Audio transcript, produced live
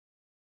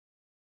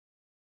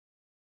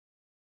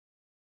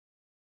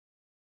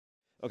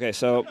Okay,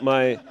 so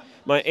my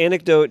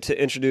anecdote to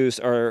introduce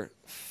our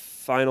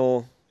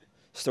final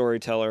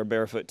storyteller,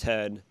 Barefoot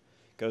Ted,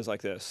 goes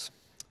like this.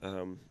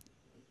 Um,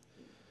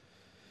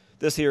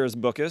 this here is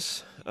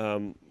Bookus.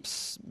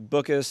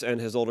 Bookus and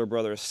his older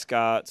brother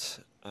Scott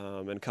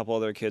and a couple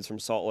other kids from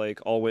Salt Lake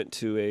all went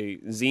to a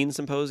zine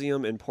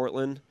symposium in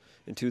Portland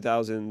in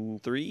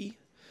 2003.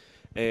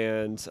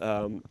 And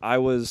I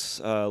was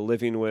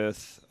living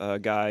with a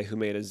guy who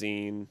made a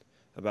zine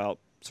about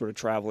sort of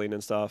traveling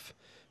and stuff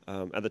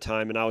at the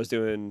time, and I was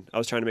trying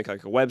to make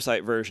like a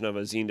website version of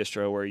a zine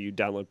distro where you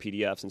download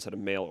PDFs instead of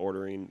mail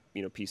ordering,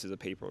 pieces of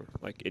paper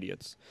like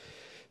idiots.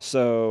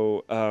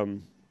 So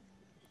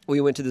we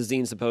went to the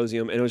zine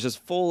symposium, and it was just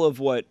full of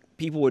what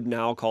people would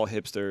now call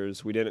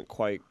hipsters. We didn't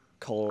quite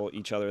call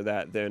each other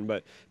that then,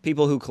 but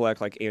people who collect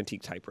like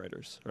antique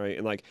typewriters, right,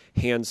 and like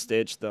hand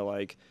stitch the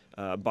like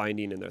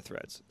binding in their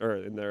threads or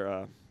in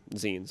their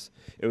zines.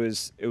 It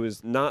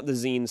was not the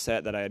zine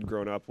set that I had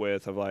grown up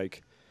with of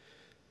like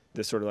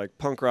this sort of like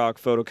punk rock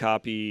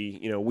photocopy.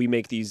 We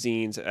make these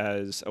zines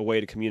as a way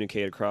to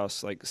communicate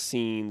across like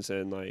scenes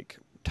and like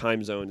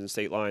time zones and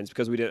state lines,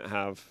 because we didn't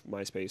have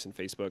MySpace and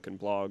Facebook and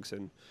blogs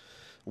and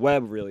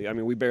web really. I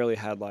mean, we barely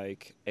had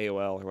like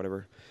AOL or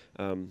whatever.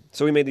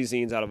 So we made these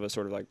zines out of a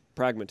sort of like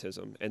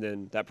pragmatism, and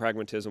then that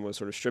pragmatism was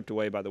sort of stripped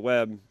away by the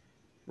web,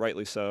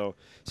 rightly so.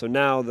 So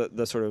now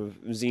the sort of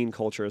zine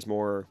culture is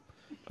more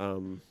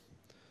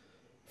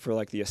for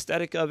like the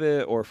aesthetic of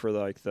it, or for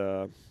like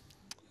the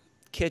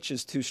kitsch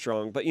is too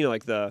strong, but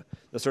like the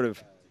sort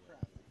of,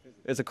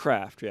 it's a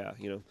craft, yeah,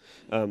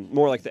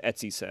 more like the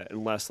Etsy set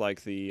and less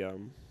like the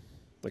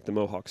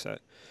Mohawk set.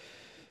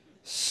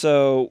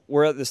 So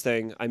we're at this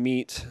thing. I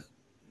meet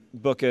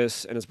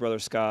Bookus and his brother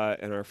Scott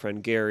and our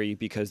friend Gary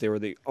because they were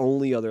the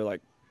only other like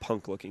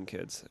punk-looking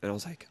kids, and I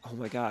was like, oh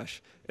my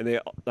gosh! And they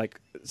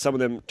like, some of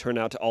them turned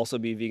out to also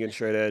be vegan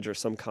straight edge or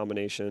some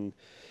combination,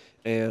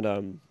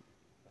 and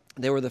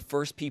they were the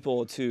first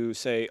people to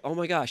say, oh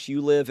my gosh, you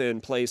live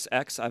in place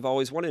X. I've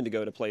always wanted to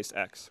go to place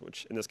X,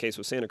 which in this case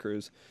was Santa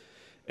Cruz.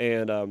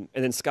 And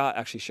then Scott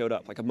actually showed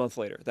up like a month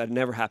later. That had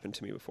never happened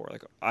to me before.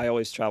 Like, I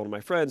always travel to my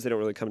friends. They don't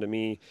really come to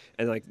me.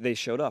 And like, they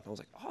showed up. I was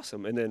like,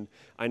 awesome. And then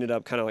I ended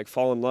up kind of like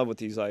falling in love with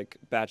these like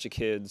batch of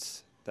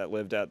kids that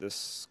lived at this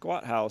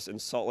squat house in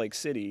Salt Lake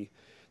City.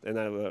 And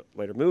then I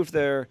later moved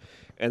there.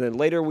 And then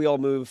later we all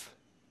moved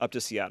up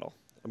to Seattle.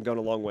 I'm going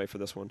a long way for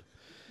this one.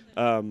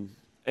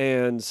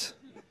 And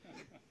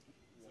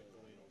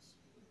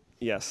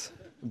yes,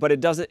 but it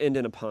doesn't end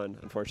in a pun,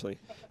 unfortunately.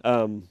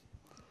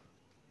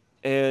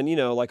 And,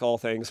 like all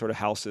things, sort of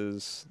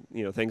houses,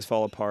 things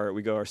fall apart.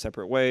 We go our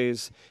separate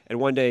ways. And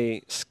one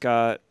day,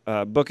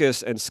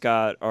 Bookus and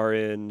Scott are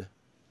in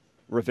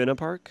Ravenna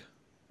Park?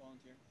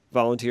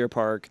 Volunteer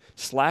Park,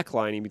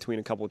 slacklining between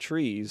a couple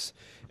trees.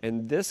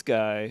 And this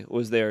guy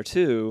was there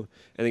too.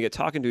 And they get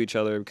talking to each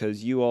other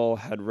because you all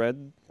had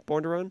read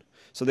Born to Run.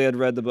 So they had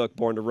read the book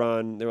Born to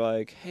Run. They were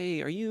like,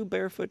 hey, are you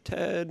Barefoot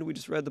Ted? We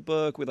just read the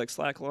book. We like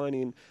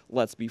slacklining.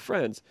 Let's be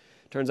friends.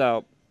 Turns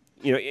out,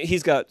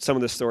 he's got some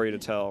of the story to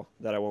tell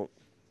that I won't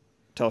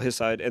tell his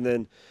side. And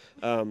then,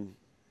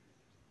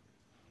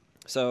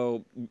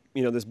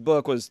 this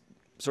book was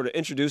sort of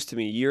introduced to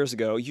me years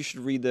ago. You should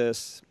read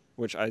this,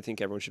 which I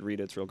think everyone should read.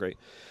 It's real great.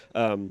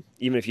 Even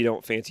if you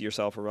don't fancy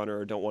yourself a runner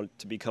or don't want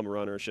to become a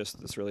runner, it's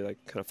just this really like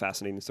kind of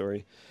fascinating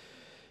story.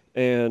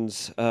 And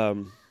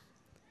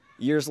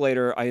years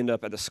later, I end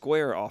up at the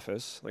Square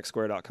office, like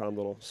Square.com,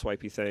 little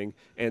swipey thing,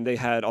 and they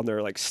had on their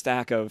like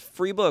stack of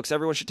free books.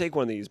 Everyone should take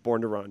one of these,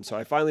 Born to Run. So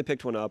I finally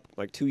picked one up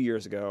like 2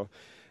 years ago.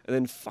 And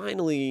then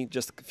finally,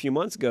 just a few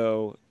months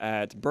ago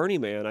at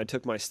Burning Man, I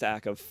took my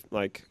stack of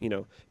like,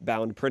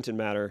 bound printed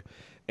matter,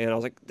 and I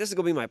was like, this is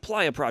going to be my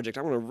playa project.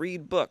 I'm going to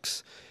read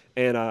books.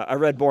 And I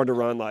read Born to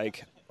Run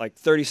like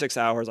 36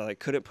 hours. I like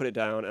couldn't put it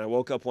down. And I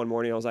woke up one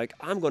morning, I was like,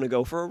 I'm going to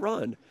go for a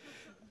run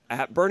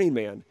at Burning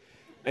Man.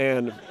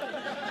 And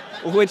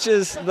which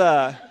is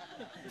the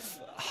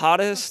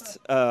hottest,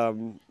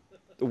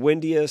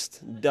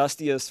 windiest,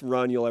 dustiest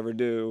run you'll ever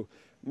do.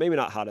 Maybe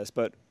not hottest,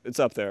 but it's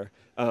up there.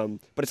 But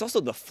it's also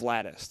the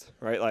flattest,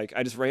 right? Like,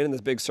 I just ran in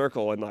this big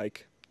circle, and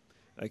like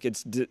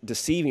it's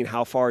deceiving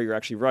how far you're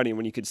actually running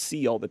when you could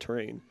see all the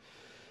terrain.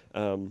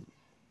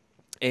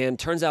 And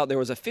turns out there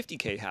was a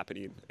 50K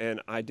happening,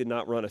 and I did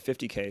not run a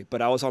 50K,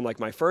 but I was on like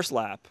my first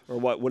lap, or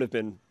what would have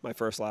been my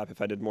first lap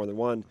if I did more than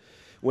one,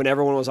 when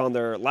everyone was on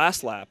their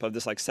last lap of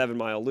this like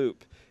 7-mile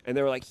loop. And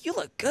they were like, you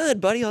look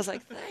good, buddy. I was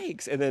like,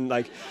 thanks. And then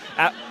like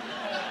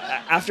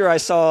after I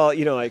saw,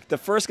 like the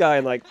first guy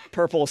in like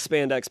purple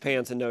spandex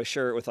pants and no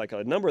shirt with like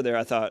a number there,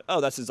 I thought,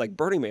 oh, that's his like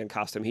Burning Man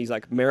costume. He's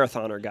like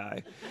marathoner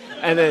guy.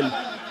 And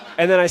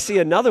then I see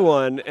another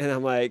one, and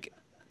I'm like,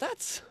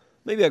 that's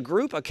maybe a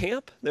group, a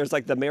camp. There's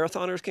like the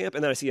marathoners camp.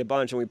 And then I see a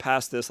bunch, and we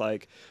pass this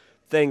like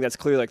thing that's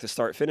clearly like the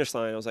start-finish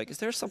line. I was like, is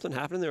there something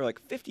happening? They were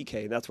like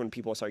 50K. And that's when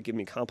people started giving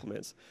me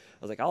compliments. I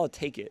was like, I'll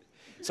take it.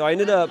 So I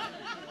ended up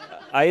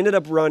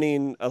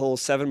running a little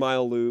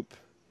 7-mile loop,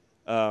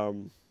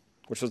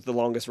 which was the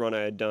longest run I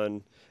had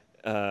done.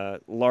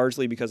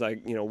 largely because I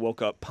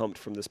woke up pumped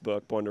from this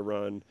book, Born to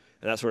Run,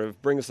 and that sort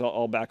of brings us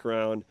all back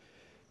around.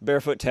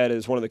 Barefoot Ted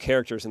is one of the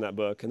characters in that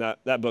book, and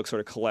that book sort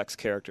of collects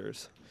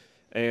characters.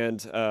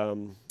 And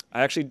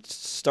I actually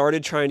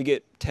started trying to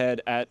get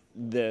Ted at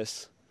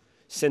this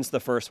since the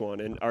first one,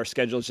 and our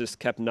schedules just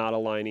kept not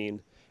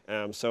aligning. And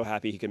I'm so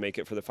happy he could make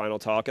it for the final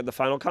talk at the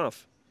final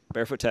Conf.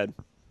 Barefoot Ted.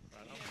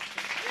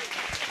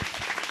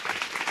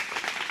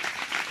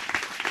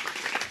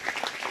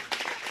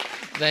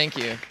 Thank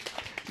you.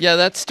 Yeah,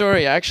 that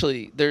story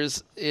actually,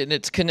 and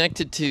it's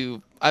connected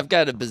to, I've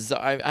got a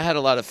bizarre, I had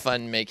a lot of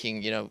fun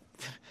making,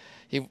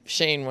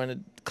 Shane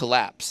wanted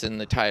collapse in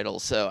the title,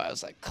 so I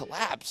was like,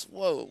 collapse,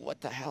 whoa,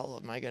 what the hell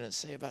am I going to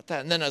say about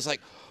that? And then I was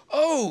like,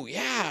 oh,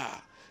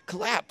 yeah,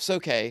 collapse,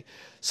 okay.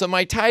 So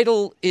my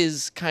title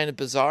is kind of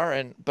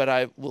bizarre, but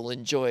I will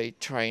enjoy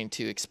trying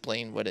to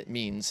explain what it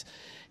means.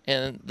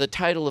 And the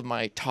title of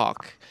my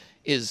talk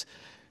is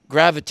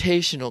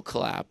Gravitational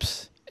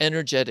Collapse,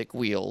 Energetic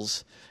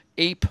Wheels,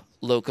 Ape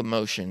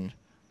Locomotion,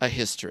 A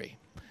History.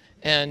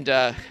 And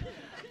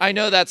I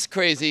know that's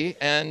crazy,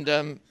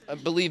 and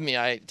believe me,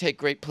 I take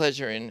great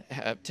pleasure in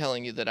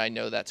telling you that I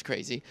know that's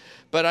crazy.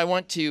 But I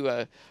want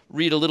to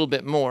read a little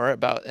bit more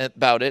about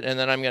it, and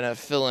then I'm going to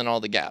fill in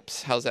all the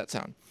gaps. How's that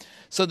sound?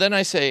 So then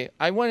I say,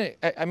 I'm going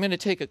to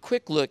take a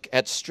quick look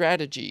at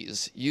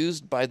strategies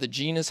used by the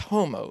genus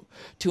Homo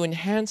to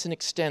enhance and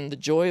extend the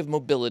joy of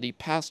mobility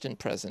past and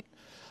present.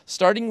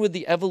 Starting with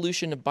the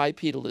evolution of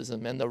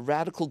bipedalism and the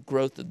radical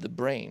growth of the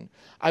brain,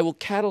 I will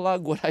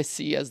catalog what I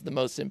see as the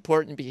most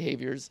important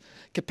behaviors,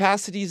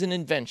 capacities, and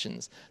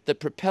inventions that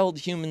propelled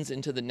humans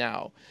into the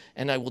now,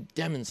 and I will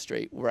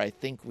demonstrate where I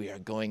think we are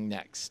going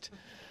next.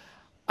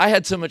 I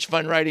had so much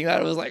fun writing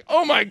that. I was like,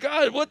 oh my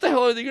God, what the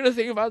hell are they going to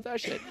think about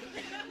that shit?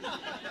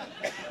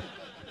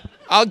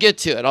 I'll get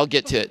to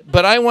it.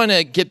 But I want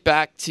to get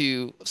back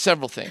to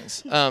several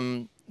things.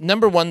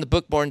 Number one, the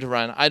book Born to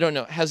Run. I don't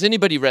know. Has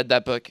anybody read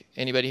that book?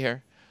 Anybody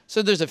here?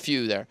 So there's a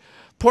few there.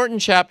 Important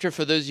chapter,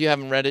 for those of you who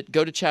haven't read it,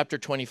 go to chapter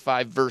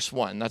 25, verse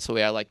 1. That's the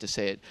way I like to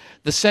say it.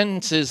 The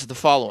sentence is the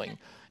following.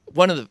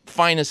 One of the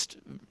finest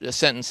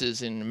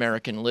sentences in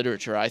American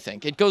literature, I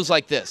think. It goes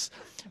like this.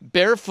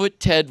 Barefoot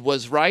Ted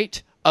was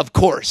right, of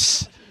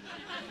course.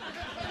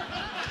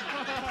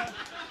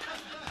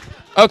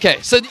 Okay,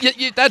 so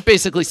that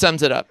basically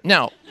sums it up.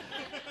 Now,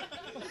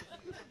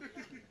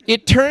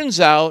 it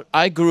turns out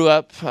I grew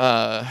up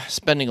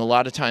spending a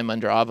lot of time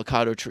under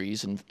avocado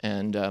trees,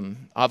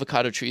 and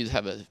avocado trees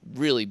have a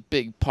really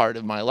big part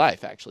of my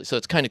life, actually. So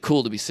it's kind of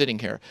cool to be sitting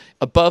here.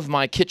 Above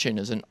my kitchen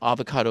is an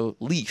avocado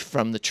leaf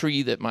from the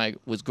tree that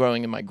was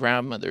growing in my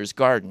grandmother's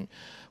garden,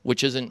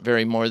 which isn't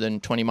very more than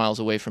 20 miles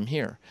away from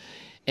here.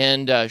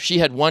 And she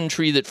had one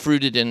tree that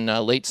fruited in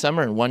late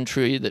summer and one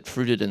tree that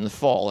fruited in the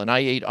fall. And I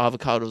ate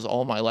avocados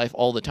all my life,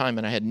 all the time,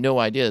 and I had no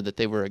idea that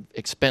they were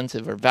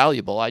expensive or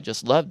valuable. I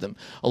just loved them,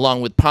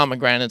 along with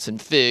pomegranates and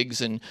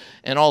figs and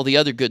all the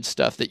other good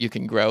stuff that you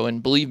can grow.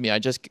 And believe me, I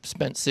just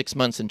spent 6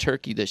 months in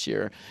Turkey this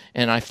year,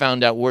 and I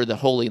found out where the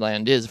Holy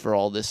Land is for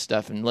all this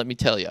stuff. And let me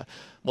tell you,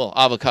 well,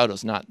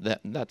 avocado's not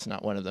that's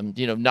not one of them.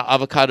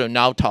 Avocado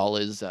nautal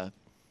is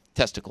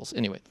testicles.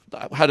 Anyway,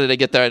 how did I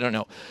get there? I don't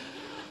know.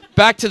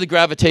 Back to the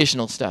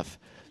gravitational stuff.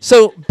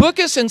 So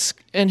Bookus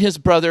and his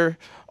brother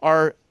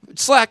are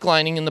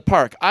slacklining in the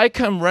park. I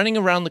come running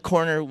around the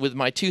corner with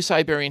my 2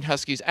 Siberian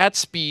Huskies at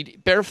speed,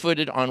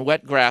 barefooted on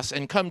wet grass,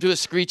 and come to a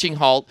screeching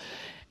halt.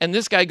 And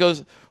this guy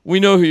goes, "We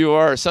know who you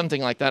are," or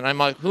something like that. And I'm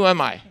like, "Who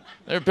am I?"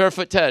 They're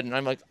Barefoot Ted. And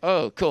I'm like,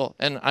 "Oh, cool."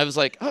 And I was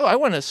like, "Oh, I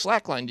want to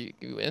slackline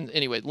you." And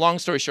anyway, long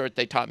story short,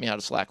 they taught me how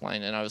to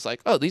slackline. And I was like,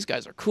 "Oh, these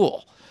guys are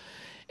cool."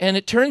 And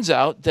it turns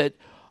out that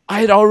I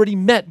had already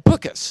met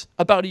Bookus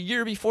about a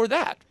year before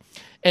that.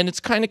 And it's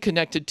kind of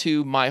connected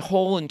to my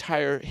whole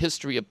entire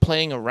history of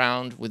playing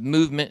around with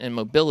movement and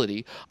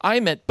mobility.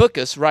 I met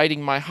Bookus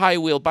riding my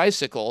high-wheel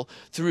bicycle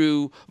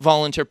through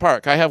Volunteer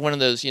Park. I have one of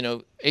those,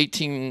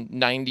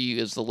 1890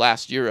 is the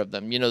last year of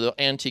them, the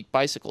antique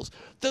bicycles.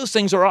 Those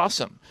things are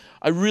awesome.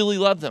 I really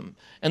love them.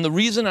 And the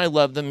reason I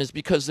love them is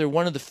because they're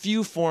one of the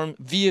few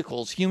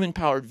vehicles,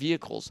 human-powered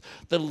vehicles,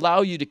 that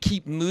allow you to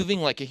keep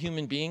moving like a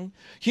human being.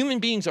 Human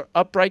beings are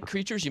upright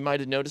creatures. You might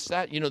have noticed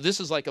that. This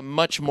is like a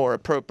much more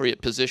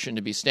appropriate position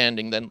to be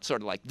standing than sort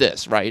of like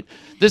this, right?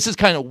 This is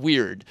kind of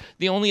weird.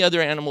 The only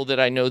other animal that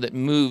I know that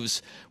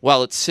moves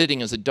while it's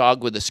sitting is a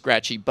dog with a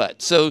scratchy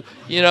butt. So,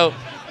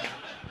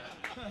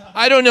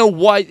 I don't know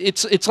why.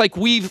 It's like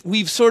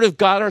we've sort of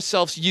got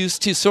ourselves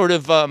used to sort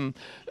of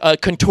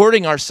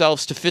contorting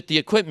ourselves to fit the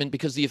equipment,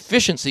 because the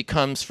efficiency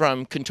comes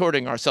from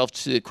contorting ourselves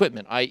to the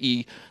equipment,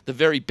 i.e. the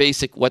very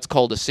basic what's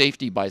called a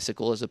safety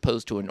bicycle as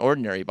opposed to an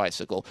ordinary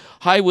bicycle.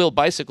 High-wheel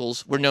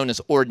bicycles were known as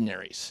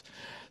ordinaries.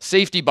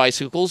 Safety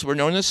bicycles were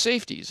known as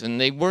safeties, and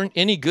they weren't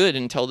any good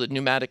until the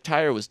pneumatic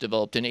tire was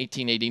developed in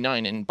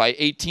 1889. And by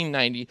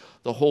 1890,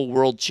 the whole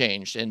world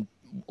changed, and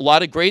a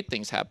lot of great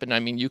things happened. I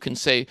mean, you can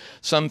say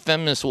some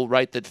feminists will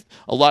write that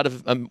a lot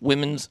of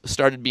women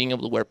started being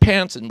able to wear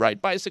pants and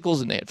ride bicycles,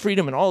 and they had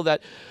freedom and all of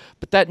that.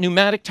 But that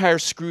pneumatic tire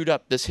screwed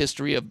up this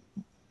history of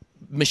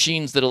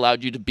machines that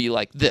allowed you to be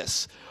like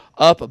this,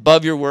 up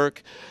above your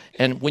work.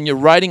 And when you're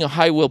riding a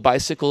high-wheel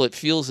bicycle, it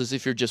feels as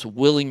if you're just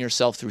willing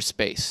yourself through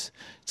space.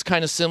 It's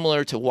kind of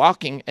similar to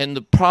walking, and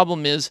the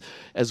problem is,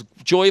 as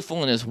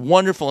joyful and as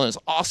wonderful and as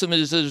awesome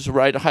as it is to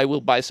ride a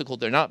high-wheel bicycle,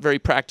 they're not very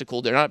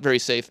practical, they're not very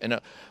safe, and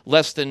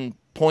less than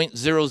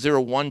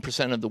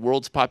 0.001% of the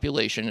world's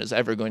population is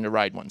ever going to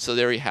ride one. So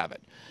there you have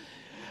it.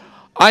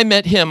 I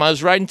met him. I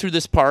was riding through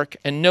this park,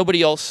 and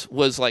nobody else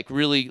was like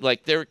really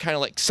like, they're kind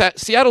of like,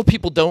 Seattle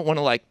people don't want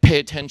to like pay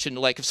attention to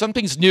like if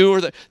something's new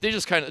or they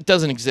just kind of, it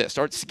doesn't exist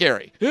or it's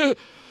scary.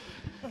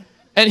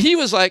 And he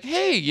was like,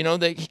 hey, you know,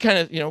 he kind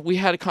of, you know, we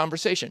had a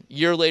conversation. A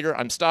year later,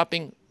 I'm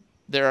stopping.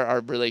 There our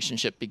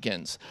relationship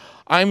begins.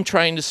 I'm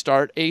trying to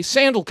start a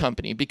sandal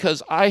company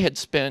because I had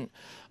spent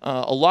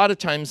a lot of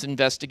times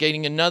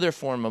investigating another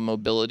form of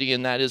mobility,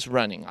 and that is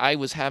running. I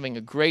was having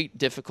a great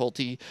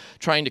difficulty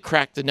trying to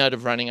crack the nut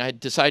of running. I had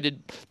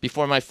decided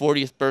before my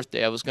 40th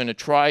birthday I was going to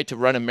try to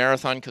run a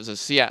marathon because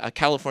a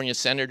California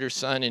senator's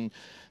son and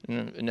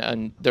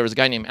there was a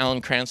guy named Alan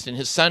Cranston.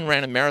 His son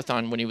ran a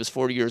marathon when he was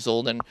 40 years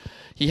old, and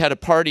he had a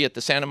party at the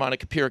Santa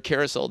Monica Pier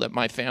Carousel that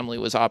my family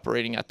was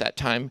operating at that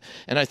time.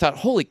 And I thought,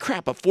 holy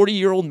crap, a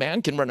 40-year-old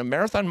man can run a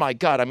marathon? My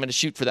God, I'm going to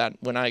shoot for that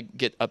when I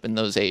get up in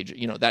those age,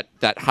 you know,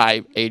 that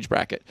high age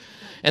bracket.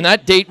 And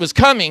that date was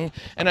coming,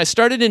 and I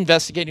started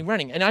investigating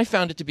running, and I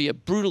found it to be a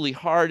brutally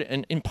hard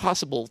and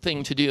impossible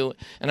thing to do.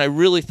 And I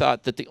really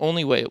thought that the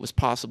only way it was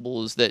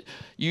possible is that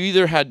you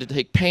either had to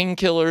take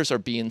painkillers or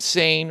be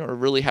insane or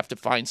really have to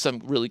find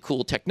some really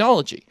cool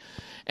technology.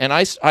 And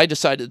I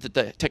decided that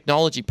the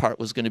technology part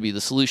was going to be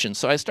the solution.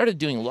 So I started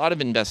doing a lot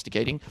of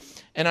investigating,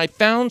 and I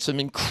found some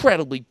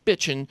incredibly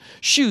bitchin'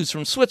 shoes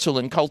from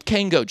Switzerland called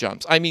Kango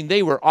jumps. I mean,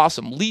 they were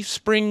awesome. Leaf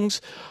springs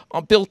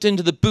built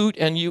into the boot,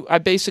 and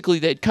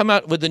they'd come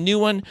out with a new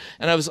one,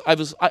 and I was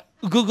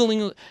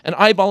Googling and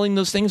eyeballing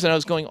those things, and I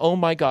was going, oh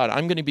my God,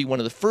 I'm going to be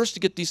one of the first to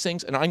get these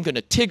things, and I'm going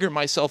to Tigger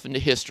myself into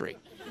history.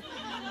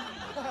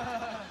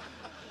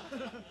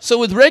 So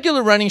with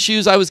regular running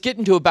shoes, I was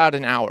getting to about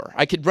an hour.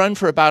 I could run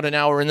for about an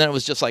hour, and then it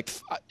was just like,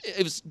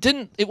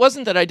 it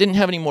wasn't that I didn't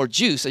have any more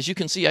juice. As you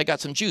can see, I got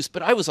some juice,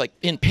 but I was like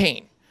in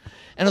pain.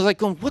 And I was like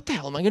going, what the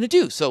hell am I going to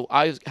do? So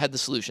I had the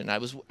solution.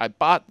 I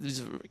bought,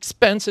 these were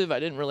expensive. I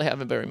didn't really have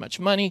very much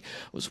money.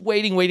 I was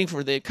waiting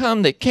for them to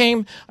come. They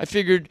came. I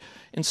figured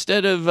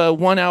instead of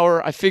 1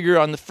 hour, I figured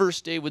on the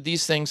first day with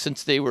these things,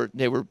 since they were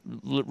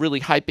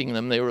really hyping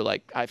them, they were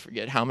like, I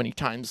forget how many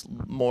times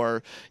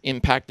more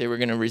impact they were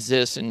going to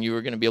resist, and you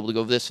were going to be able to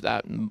go this,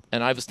 that. And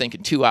I was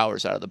thinking 2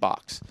 hours out of the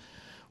box.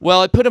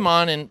 Well, I put them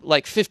on, and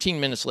like 15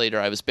 minutes later,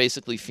 I was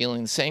basically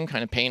feeling the same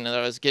kind of pain that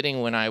I was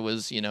getting when I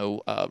was,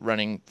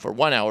 running for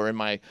 1 hour in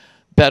my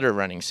better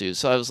running shoes.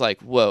 So I was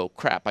like, whoa,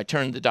 crap. I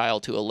turned the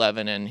dial to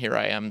 11, and here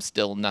I am,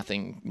 still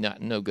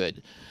no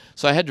good.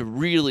 So I had to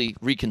really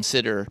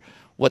reconsider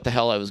what the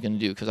hell I was going to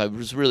do, because I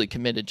was really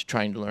committed to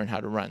trying to learn how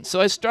to run. So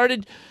I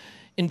started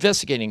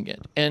investigating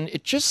it, and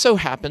it just so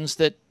happens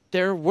that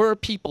there were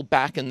people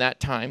back in that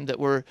time that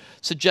were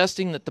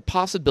suggesting that the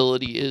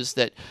possibility is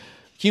that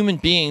human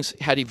beings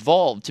had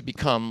evolved to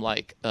become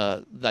like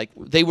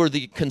they were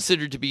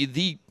considered to be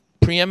the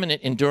preeminent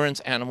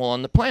endurance animal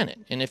on the planet.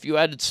 And if you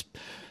added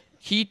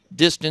heat,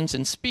 distance,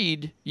 and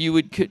speed, you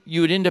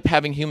would end up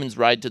having humans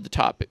ride to the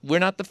top. We're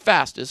not the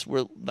fastest.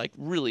 We're like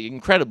really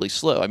incredibly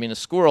slow. I mean, a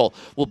squirrel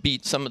will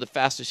beat some of the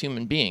fastest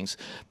human beings.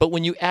 But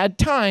when you add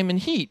time and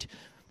heat,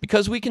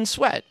 because we can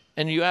sweat,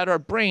 and you add our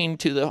brain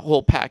to the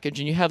whole package,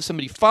 and you have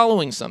somebody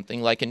following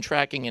something, like in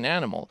tracking an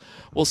animal,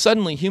 well,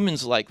 suddenly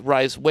humans like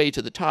rise way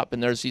to the top.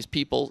 And there's these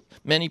people,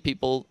 many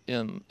people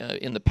in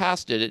the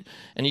past did it,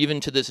 and even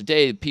to this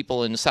day,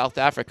 people in South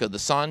Africa, the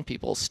San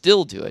people,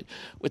 still do it.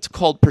 It's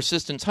called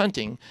persistence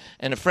hunting.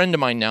 And a friend of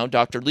mine now,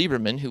 Dr.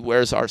 Lieberman, who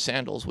wears our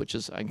sandals, which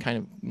is, I'm kind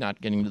of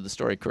not getting to the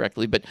story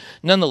correctly, but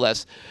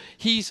nonetheless,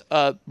 he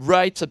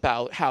writes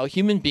about how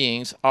human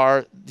beings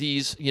are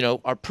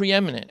are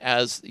preeminent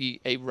as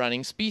a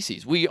running species.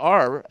 We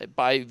are,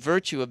 by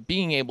virtue of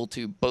being able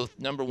to both,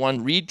 number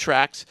one, read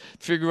tracks,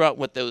 figure out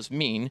what those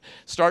mean,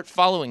 start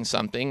following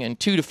something, and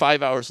 2 to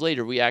 5 hours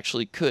later, we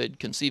actually could,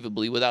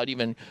 conceivably, without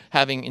even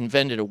having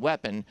invented a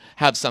weapon,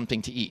 have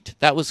something to eat.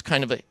 That was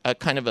kind of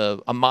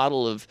a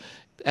model of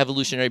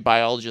evolutionary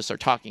biologists are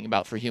talking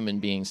about for human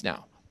beings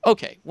now.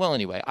 Okay, well,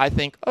 anyway, I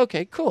think,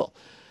 okay, cool.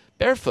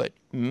 Barefoot.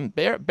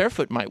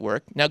 Barefoot might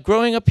work. Now,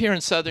 growing up here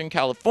in Southern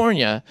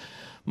California,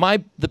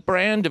 the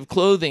brand of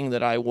clothing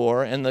that I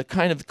wore and the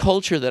kind of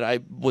culture that I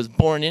was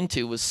born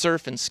into was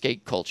surf and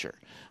skate culture.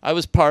 I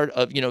was part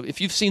of, if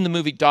you've seen the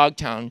movie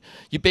Dogtown,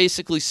 you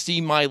basically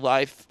see my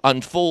life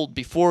unfold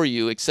before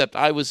you, except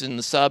I was in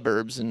the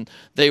suburbs and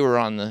they were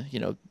on the,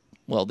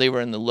 they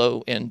were in the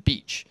low-end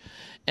beach.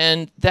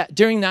 And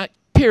during that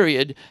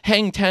period,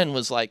 Hang 10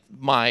 was like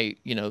my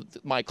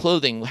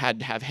clothing had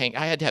to have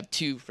I had to have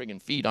 2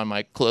 friggin' feet on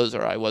my clothes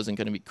or I wasn't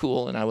going to be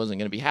cool and I wasn't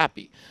going to be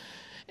happy.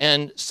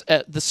 And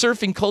the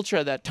surfing culture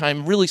at that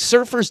time, really,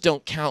 surfers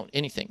don't count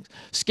anything.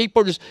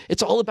 Skateboarders,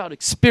 it's all about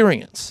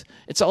experience.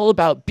 It's all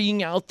about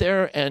being out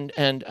there, and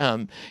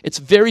it's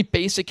very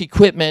basic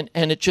equipment,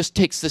 and it just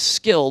takes the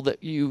skill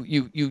that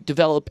you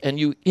develop, and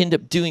you end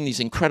up doing these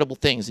incredible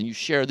things, and you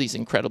share these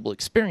incredible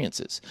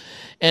experiences.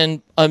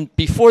 And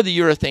before the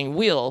urethane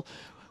wheel,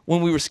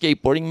 when we were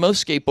skateboarding,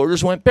 most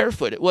skateboarders went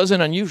barefoot. It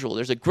wasn't unusual.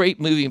 There's a great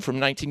movie from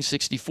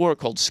 1964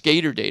 called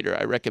Skater Dater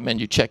I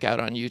recommend you check out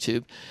on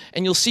YouTube.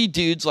 And you'll see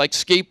dudes like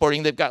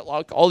skateboarding. They've got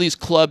like all these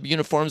club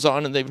uniforms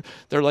on, and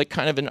they're like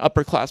kind of in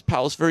upper-class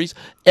palace verties.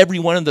 Every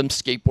one of them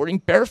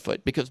skateboarding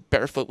barefoot because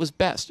barefoot was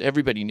best.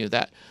 Everybody knew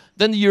that.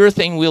 Then the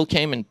urethane wheel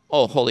came, and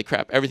oh, holy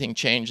crap, everything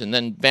changed. And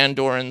then Van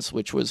Doren's,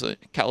 which was a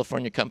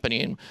California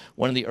company, and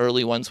one of the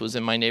early ones was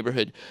in my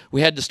neighborhood,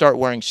 we had to start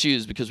wearing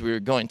shoes because we were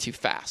going too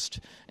fast.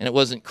 And it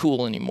wasn't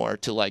cool anymore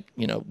to, like,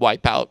 you know,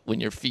 wipe out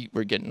when your feet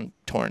were getting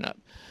torn up.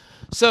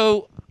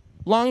 So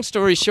long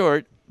story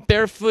short,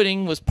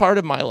 barefooting was part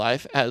of my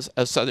life as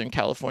a Southern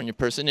California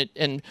person,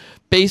 and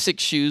basic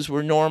shoes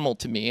were normal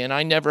to me, and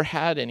I never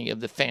had any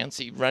of the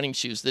fancy running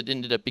shoes that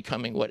ended up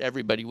becoming what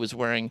everybody was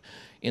wearing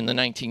in the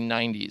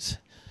 1990s,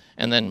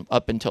 and then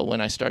up until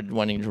when I started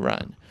wanting to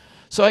run.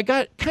 So I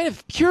got kind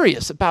of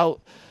curious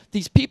about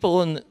these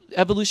people and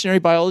evolutionary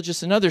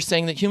biologists and others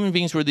saying that human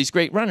beings were these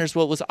great runners.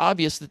 Well, it was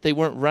obvious that they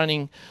weren't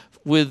running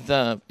with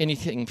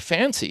anything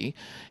fancy.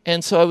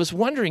 And so I was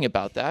wondering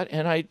about that,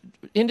 and I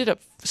ended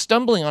up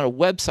stumbling on a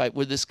website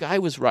where this guy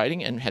was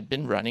riding and had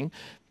been running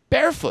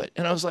barefoot.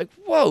 And I was like,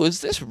 whoa,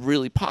 is this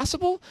really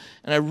possible?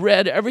 And I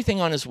read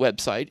everything on his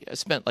website. I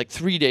spent like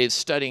 3 days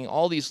studying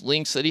all these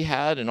links that he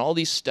had and all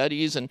these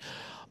studies and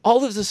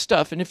all of this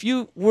stuff. And if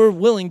you were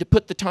willing to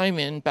put the time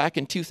in back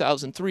in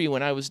 2003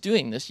 when I was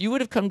doing this, you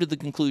would have come to the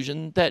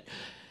conclusion that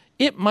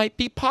it might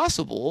be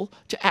possible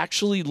to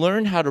actually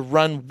learn how to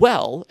run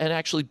well and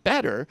actually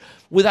better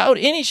without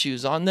any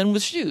shoes on than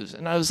with shoes.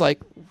 And I was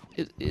like,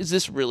 is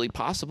this really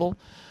possible?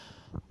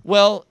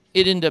 Well,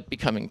 it ended up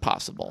becoming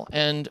possible.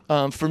 And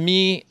for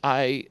me,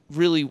 I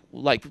really,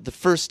 like, the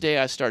first day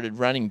I started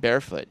running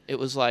barefoot, it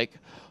was like,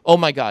 oh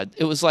my God,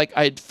 it was like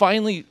I had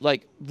finally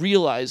like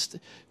realized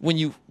when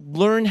you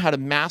learn how to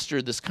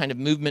master this kind of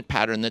movement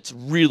pattern that's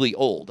really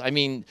old. I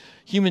mean,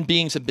 human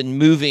beings have been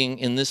moving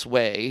in this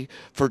way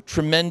for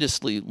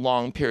tremendously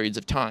long periods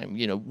of time,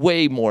 you know,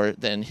 way more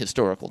than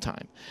historical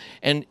time.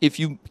 And if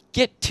you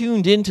get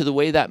tuned into the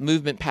way that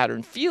movement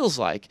pattern feels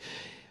like,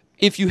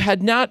 if you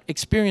had not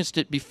experienced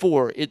it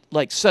before, it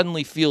like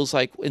suddenly feels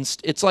like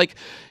it's like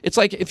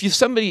if you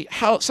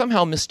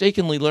somehow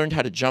mistakenly learned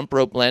how to jump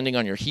rope landing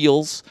on your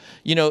heels,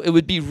 you know, it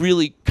would be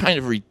really kind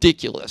of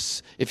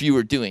ridiculous if you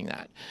were doing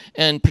that,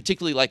 and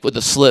particularly like with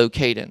a slow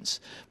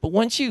cadence. But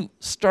once you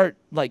start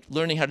like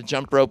learning how to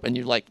jump rope and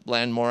you like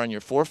land more on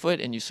your forefoot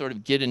and you sort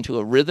of get into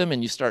a rhythm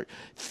and you start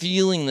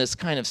feeling this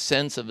kind of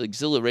sense of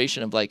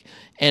exhilaration of like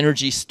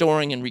energy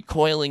storing and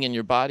recoiling in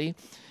your body,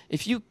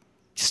 if you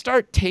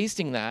start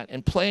tasting that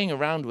and playing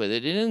around with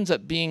it, it ends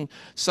up being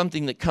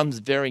something that comes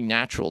very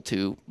natural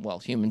to, well,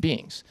 human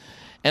beings.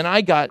 And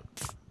I got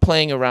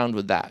playing around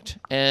with that,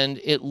 and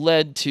it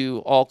led to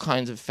all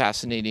kinds of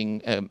fascinating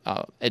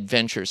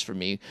adventures for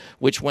me,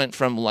 which went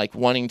from like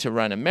wanting to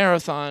run a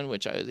marathon,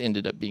 which I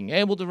ended up being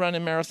able to run a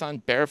marathon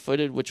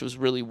barefooted, which was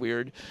really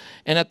weird.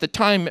 And at the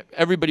time,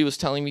 everybody was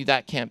telling me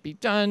that can't be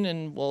done,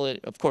 and well,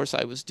 of course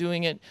I was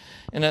doing it.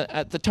 And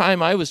at the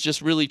time, I was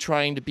just really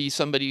trying to be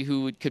somebody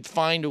who could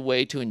find a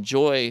way to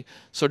enjoy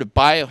sort of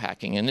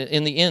biohacking. And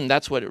in the end,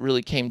 that's what it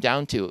really came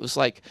down to. It was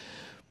like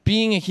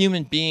being a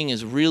human being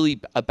is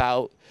really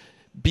about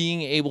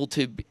being able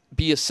to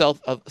be a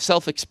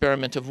self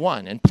experiment of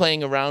one and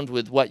playing around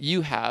with what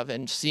you have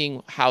and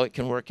seeing how it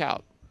can work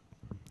out.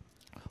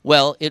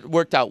 Well, it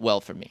worked out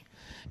well for me.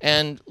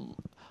 And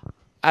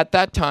at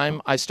that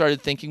time, I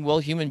started thinking, well,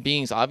 human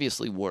beings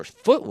obviously wore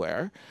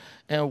footwear.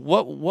 And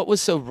what was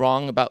so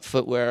wrong about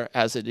footwear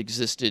as it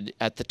existed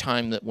at the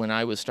time that when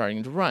I was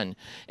starting to run?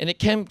 And it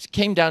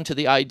came down to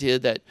the idea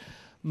that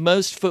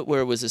most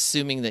footwear was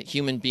assuming that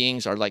human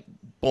beings are like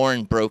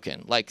born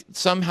broken. Like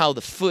somehow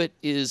the foot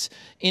is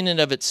in and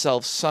of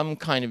itself some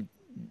kind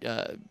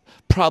of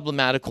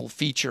problematical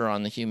feature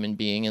on the human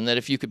being, and that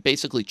if you could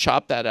basically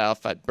chop that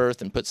off at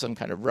birth and put some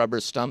kind of rubber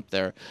stump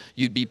there,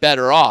 you'd be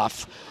better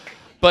off.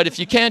 But if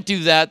you can't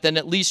do that, then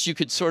at least you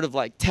could sort of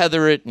like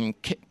tether it and,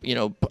 you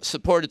know,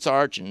 support its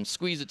arch and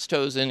squeeze its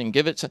toes in and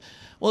give it some.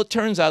 Well, it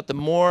turns out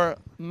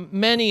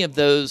many of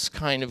those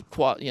kind of,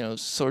 you know,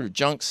 sort of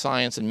junk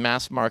science and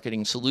mass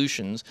marketing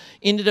solutions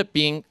ended up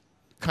being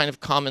kind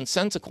of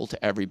commonsensical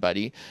to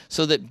everybody,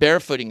 so that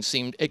barefooting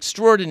seemed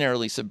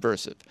extraordinarily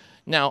subversive.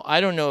 Now, I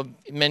don't know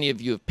if many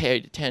of you have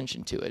paid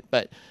attention to it,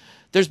 but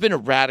there's been a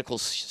radical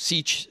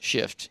sea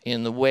shift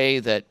in the way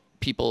that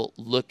people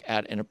look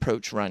at and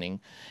approach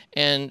running,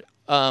 and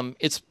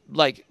it's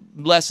like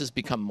less has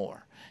become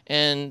more.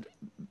 And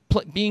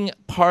being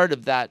part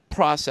of that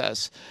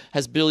process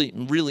has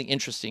been really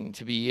interesting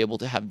to be able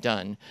to have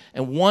done.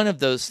 And one of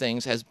those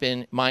things has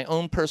been my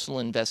own personal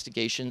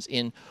investigations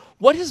in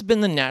what has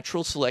been the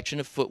natural selection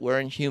of footwear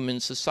in human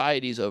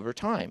societies over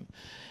time.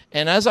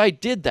 And as I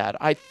did that,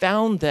 I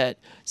found that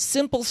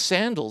simple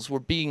sandals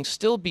were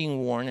still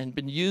being worn and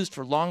been used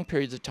for long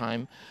periods of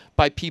time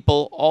by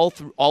people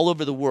all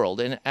over the world.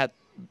 And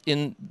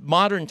in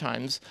modern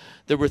times,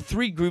 there were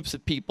 3 groups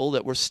of people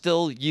that were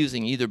still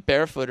using either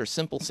barefoot or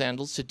simple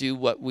sandals to do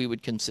what we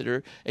would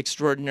consider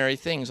extraordinary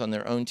things on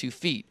their own 2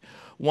 feet.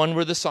 One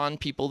were the San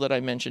people that I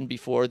mentioned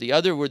before. The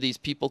other were these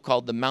people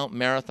called the Mount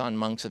Marathon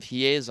monks of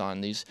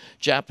Hieizan, these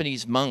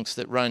Japanese monks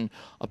that run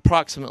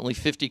approximately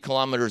 50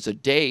 kilometers a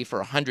day for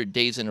 100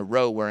 days in a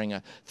row wearing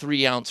a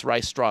 3-ounce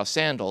rice straw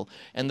sandal.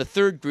 And the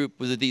third group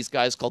were these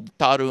guys called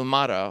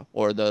Tarahumara,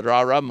 or the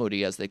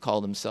Raramuri as they call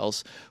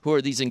themselves, who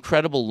are these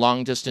incredible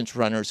long-distance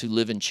runners who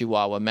live in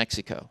Chihuahua,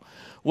 Mexico.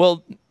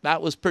 Well,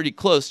 that was pretty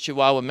close,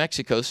 Chihuahua,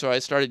 Mexico, so I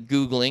started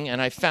Googling, and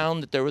I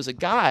found that there was a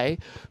guy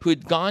who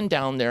had gone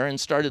down there and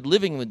started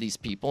living with these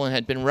people and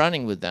had been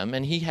running with them,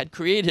 and he had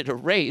created a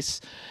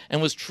race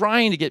and was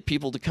trying to get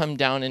people to come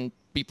down and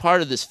be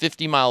part of this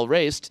 50-mile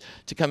race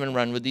to come and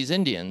run with these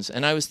Indians.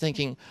 And I was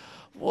thinking,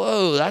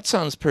 whoa, that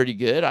sounds pretty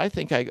good. I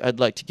think I'd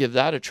like to give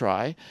that a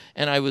try.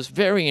 And I was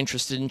very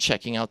interested in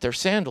checking out their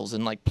sandals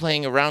and like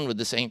playing around with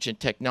this ancient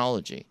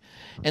technology.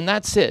 And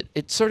that's it.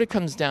 It sort of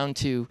comes down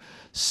to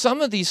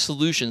some of these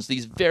solutions,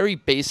 these very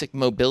basic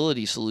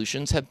mobility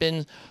solutions, have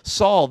been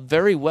solved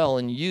very well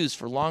and used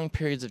for long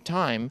periods of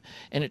time.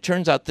 And it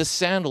turns out this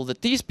sandal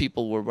that these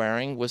people were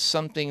wearing was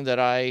something that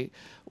I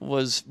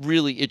was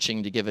really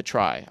itching to give a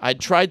try. I'd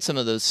tried some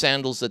of those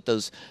sandals that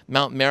those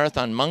Mount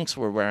Marathon monks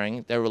were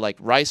wearing. They were like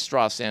rice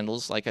straw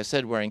sandals, like I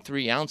said, wearing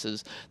 3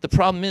 ounces. The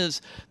problem is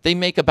they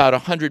make about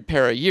 100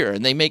 pair a year,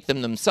 and they make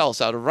them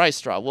themselves out of rice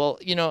straw. Well,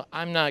 you know,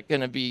 I'm not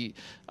going to be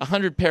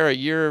 100 pair a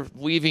year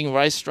weaving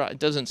rice straw. It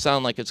doesn't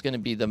sound like it's going to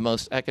be the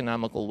most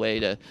economical way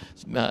to,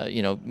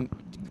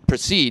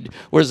 proceed.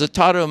 Whereas the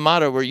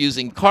Tarahumara were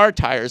using car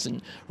tires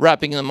and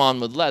wrapping them on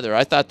with leather.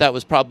 I thought that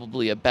was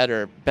probably a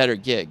better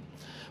gig.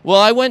 Well,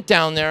 I went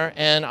down there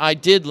and I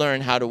did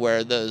learn how to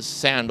wear those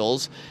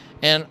sandals,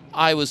 and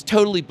I was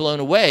totally blown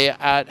away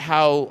at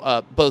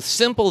how both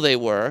simple they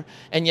were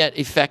and yet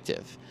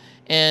effective.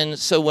 And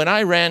so when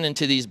I ran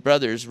into these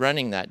brothers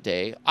running that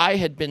day, I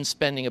had been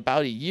spending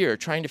about a year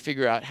trying to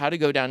figure out how to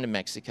go down to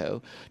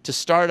Mexico to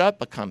start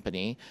up a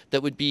company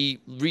that would be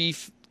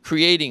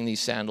creating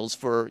these sandals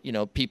for,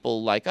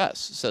 people like us,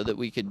 so that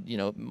we could,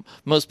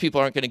 most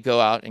people aren't going to go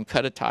out and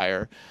cut a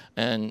tire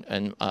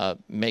and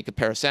make a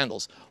pair of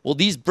sandals. Well,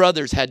 these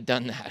brothers had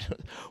done that.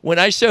 When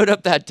I showed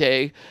up that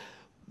day,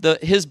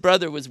 his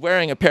brother was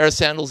wearing a pair of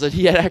sandals that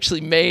he had actually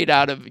made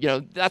out of,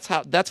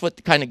 that's what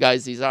the kind of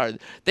guys these are.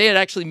 They had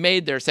actually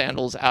made their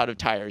sandals out of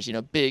tires,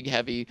 big,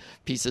 heavy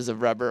pieces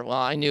of rubber. Well,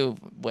 I knew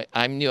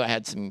I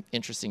had some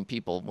interesting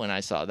people when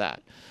I saw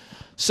that.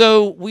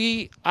 So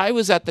I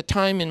was at the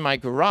time in my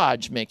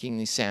garage making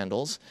these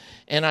sandals,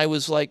 and I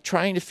was like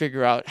trying to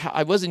figure out how.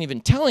 I wasn't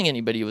even telling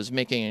anybody I was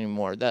making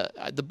anymore.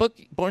 The book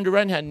Born to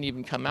Run hadn't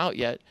even come out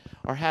yet,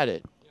 or had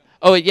it?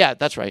 Oh yeah,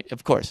 that's right,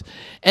 of course.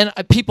 And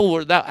people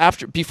were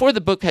before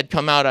the book had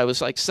come out, I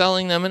was like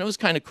selling them, and it was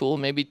kind of cool,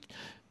 maybe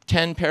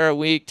 10 pair a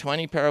week,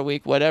 20 pair a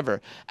week,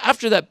 whatever.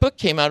 After that book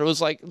came out, it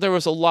was like there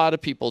was a lot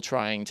of people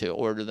trying to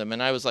order them,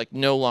 and I was like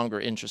no longer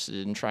interested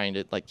in trying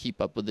to like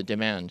keep up with the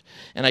demand.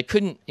 And I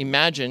couldn't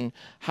imagine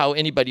how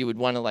anybody would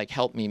want to like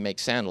help me make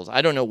sandals.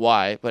 I don't know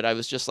why, but I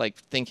was just like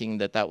thinking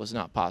that was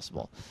not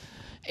possible.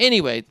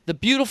 Anyway, the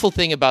beautiful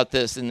thing about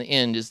this in the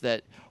end is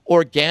that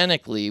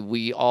organically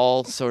we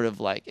all sort of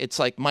it's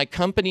like my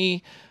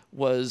company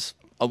was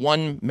a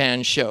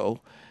one-man show,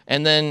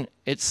 and then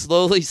it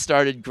slowly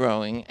started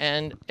growing,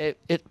 and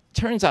it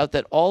turns out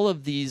that all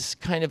of these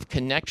kind of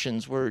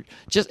connections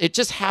it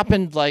just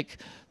happened like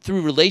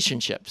through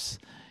relationships.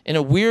 In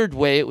a weird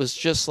way, it was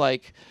just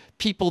like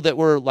people that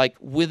were like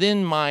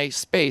within my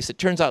space. It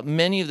turns out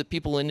many of the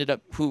people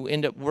who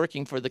end up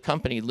working for the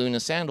company, Luna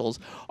Sandals,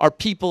 are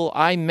people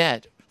I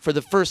met for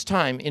the first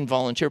time in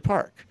Volunteer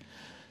Park.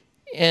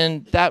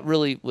 And that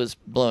really was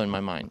blowing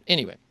my mind.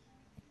 Anyway,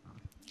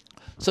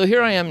 so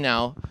here I am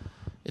now.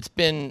 It's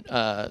been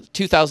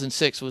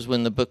 2006 was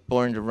when the book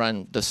Born to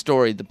Run,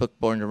 the book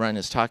Born to Run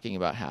is talking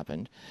about,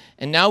 happened.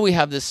 And now we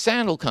have this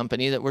sandal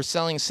company that we're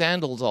selling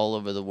sandals all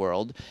over the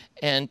world,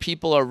 and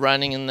people are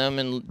running in them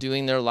and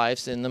doing their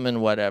lives in them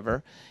and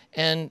whatever.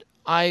 And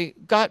I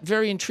got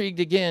very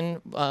intrigued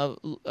again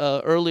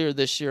earlier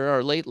this year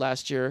or late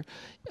last year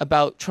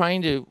about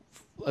trying to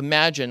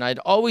imagine. I'd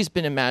always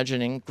been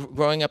imagining,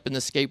 growing up in the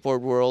skateboard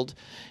world,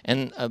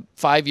 and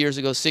 5 years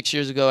ago, 6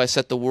 years ago, I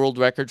set the world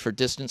record for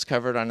distance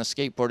covered on a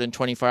skateboard in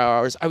 24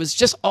 hours. I was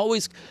just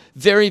always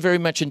very, very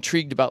much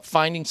intrigued about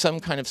finding some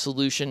kind of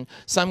solution,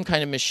 some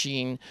kind of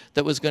machine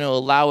that was going to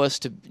allow us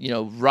to,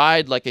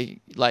 ride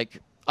like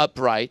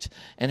upright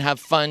and have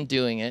fun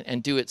doing it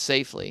and do it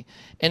safely.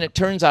 And it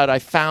turns out I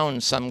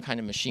found some kind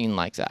of machine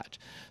like that.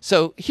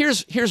 So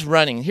here's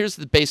running. Here's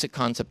the basic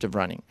concept of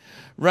running.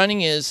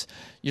 Running is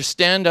you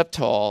stand up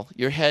tall,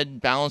 your head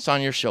balanced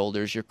on your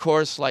shoulders, your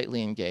core is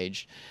slightly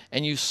engaged,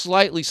 and you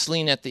slightly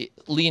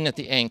lean at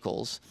the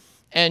ankles,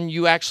 and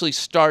you actually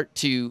start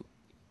to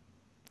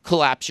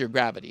collapse your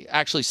gravity.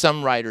 Actually,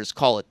 some writers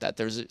call it that.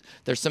 There's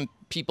some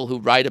people who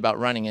write about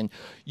running, and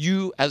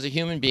you, as a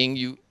human being,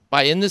 you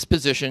by in this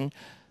position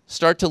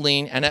start to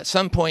lean, and at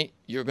some point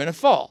you're going to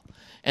fall.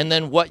 And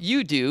then what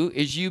you do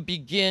is you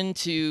begin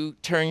to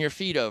turn your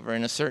feet over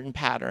in a certain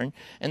pattern,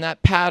 and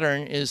that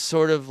pattern is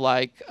sort of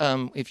like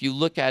if you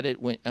look at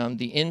it when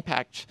the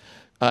impact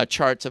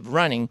charts of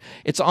running,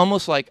 it's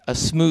almost like a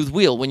smooth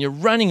wheel. When you're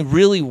running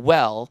really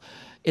well,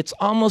 it's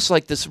almost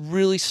like this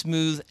really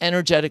smooth,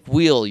 energetic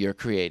wheel you're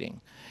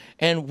creating.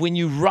 And when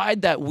you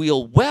ride that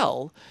wheel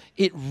well,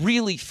 it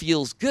really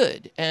feels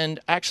good. And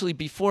actually,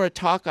 before a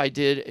talk I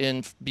did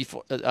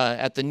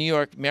at the New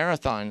York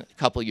Marathon a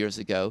couple years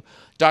ago,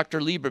 Dr.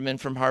 Lieberman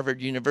from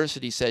Harvard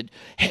University said,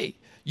 hey,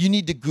 you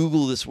need to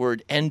Google this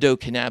word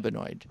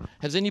endocannabinoid.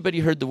 Has anybody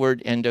heard the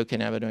word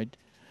endocannabinoid?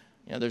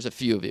 Yeah, there's a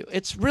few of you.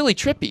 It's really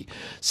trippy.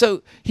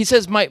 So he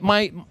says,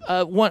 one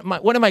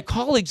of my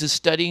colleagues is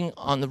studying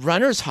on the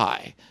runner's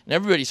high. And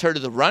everybody's heard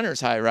of the runner's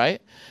high, right?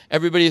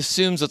 Everybody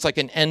assumes it's like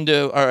an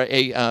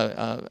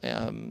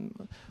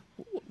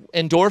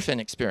endorphin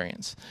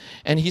experience.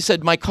 And he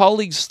said, my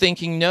colleague's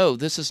thinking, no,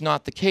 this is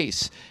not the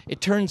case.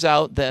 It turns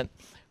out that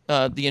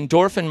the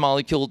endorphin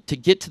molecule to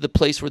get to the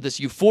place where this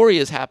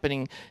euphoria is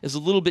happening is a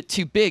little bit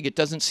too big. It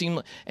doesn't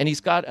seem, and he's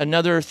got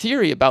another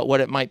theory about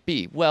what it might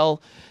be.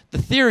 Well,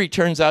 the theory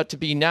turns out to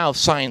be now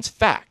science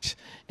fact.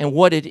 And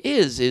what it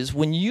is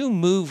when you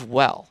move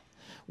well,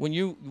 when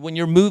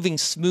you're moving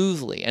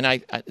smoothly,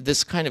 and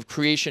this kind of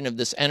creation of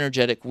this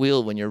energetic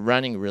wheel when you're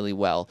running really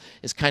well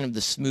is kind of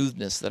the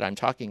smoothness that I'm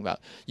talking about.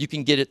 You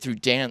can get it through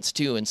dance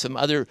too and some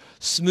other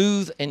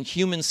smooth and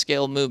human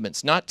scale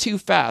movements, not too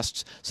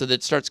fast so that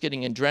it starts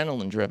getting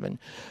adrenaline driven.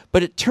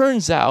 But it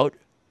turns out,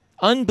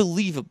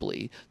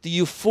 unbelievably, the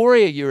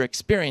euphoria you're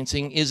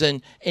experiencing is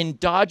an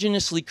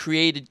endogenously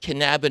created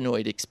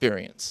cannabinoid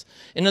experience.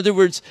 In other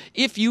words,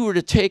 if you were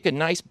to take a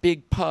nice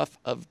big puff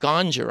of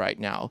ganja right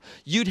now,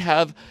 you'd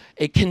have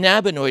a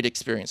cannabinoid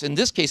experience. In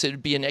this case, it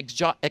would be an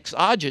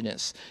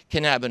exogenous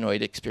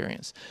cannabinoid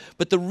experience.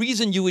 But the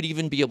reason you would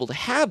even be able to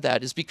have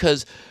that is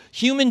because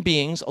human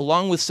beings,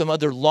 along with some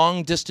other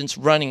long-distance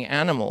running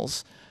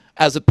animals,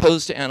 as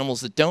opposed to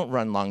animals that don't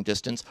run long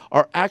distance,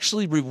 are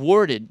actually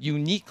rewarded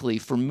uniquely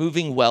for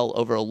moving well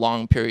over a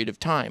long period of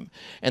time.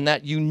 And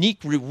that unique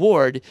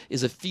reward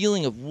is a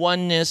feeling of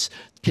oneness,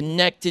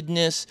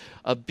 connectedness,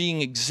 of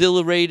being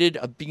exhilarated,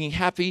 of being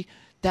happy.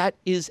 That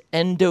is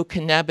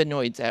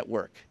endocannabinoids at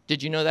work.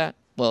 Did you know that?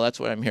 Well, that's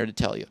what I'm here to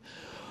tell you.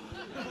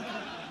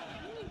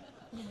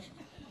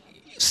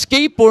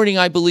 Skateboarding,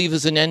 I believe,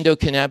 is an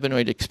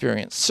endocannabinoid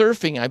experience.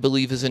 Surfing, I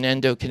believe, is an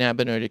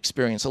endocannabinoid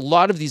experience. A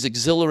lot of these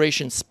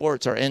exhilaration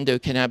sports are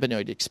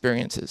endocannabinoid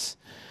experiences.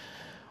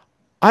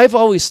 I've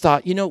always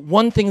thought, you know,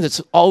 one thing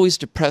that's always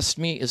depressed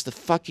me is the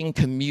fucking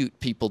commute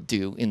people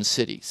do in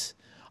cities.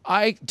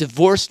 I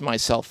divorced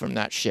myself from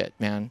that shit,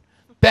 man.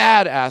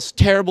 Badass,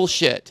 terrible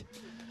shit.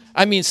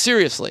 I mean,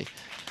 seriously.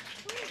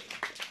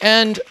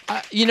 And,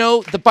 you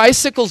know, the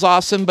bicycle's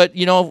awesome, but,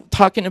 you know,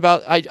 talking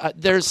about,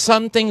 there's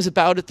some things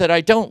about it that I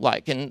don't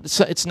like. And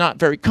it's not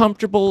very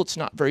comfortable. It's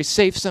not very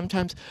safe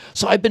sometimes.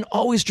 So I've been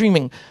always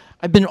dreaming.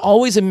 I've been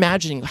always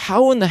imagining,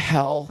 how in the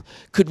hell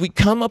could we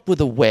come up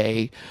with a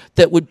way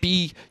that would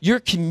be,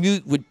 your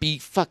commute would be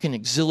fucking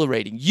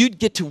exhilarating. You'd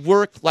get to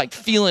work like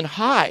feeling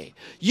high.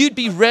 You'd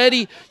be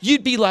ready.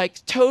 You'd be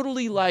like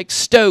totally like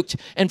stoked.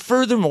 And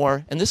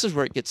furthermore, and this is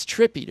where it gets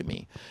trippy to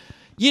me,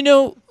 you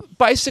know,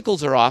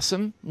 bicycles are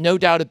awesome, no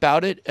doubt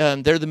about it.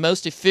 They're the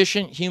most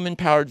efficient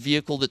human-powered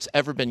vehicle that's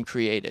ever been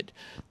created.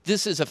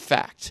 This is a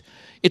fact.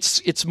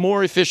 It's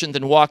more efficient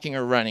than walking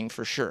or running,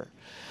 for sure.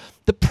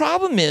 The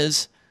problem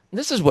is, and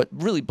this is what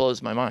really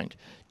blows my mind.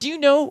 Do you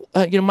know,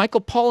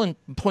 Michael Pollan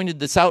pointed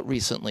this out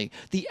recently,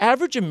 the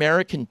average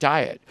American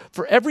diet,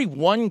 for every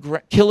 1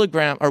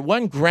 kilogram or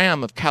 1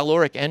 gram of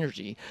caloric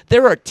energy,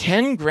 there are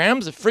 10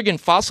 grams of friggin'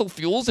 fossil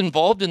fuels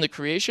involved in the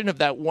creation of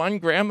that 1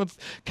 gram of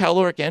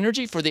caloric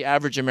energy for the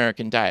average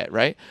American diet,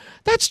 right?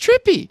 That's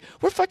trippy.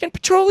 We're fucking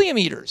petroleum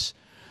eaters.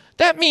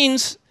 That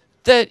means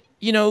that,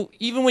 you know,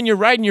 even when you're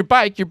riding your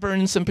bike, you're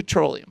burning some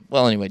petroleum.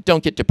 Well, anyway,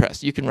 don't get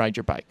depressed. You can ride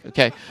your bike,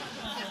 okay?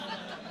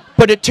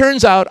 But it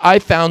turns out I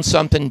found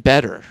something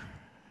better.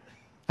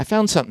 I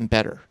found something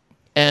better.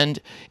 And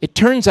it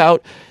turns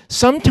out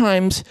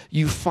sometimes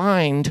you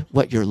find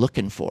what you're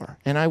looking for.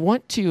 And I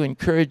want to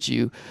encourage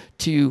you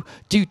to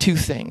do 2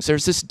 things.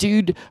 There's this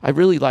dude I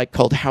really like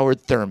called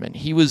Howard Thurman.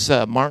 He was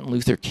Martin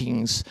Luther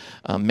King's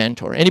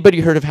mentor. Anybody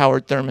heard of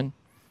Howard Thurman?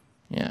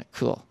 Yeah,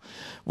 cool.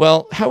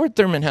 Well, Howard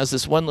Thurman has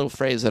this one little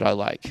phrase that I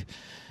like.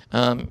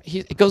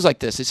 It goes like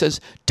this. He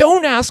says,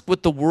 don't ask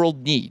what the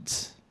world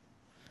needs.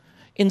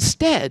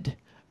 Instead,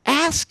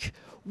 ask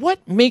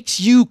what makes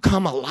you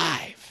come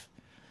alive.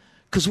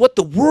 Because what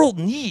the world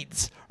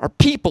needs are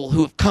people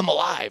who have come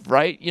alive,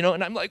 right? You know,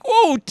 and I'm like,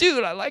 whoa,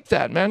 dude, I like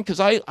that, man,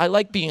 because I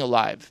like being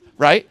alive,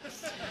 right?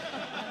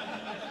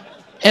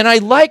 And I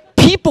like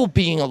people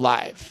being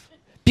alive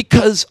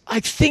because I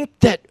think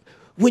that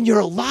when you're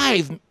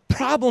alive,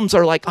 problems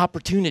are like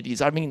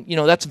opportunities. I mean, you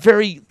know, that's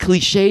very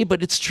cliche,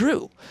 but it's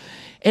true.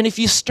 And if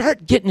you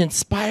start getting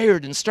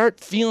inspired and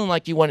start feeling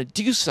like you want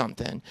to do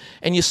something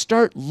and you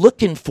start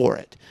looking for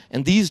it,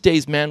 and these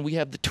days, man, we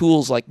have the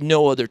tools like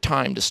no other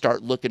time to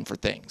start looking for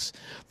things.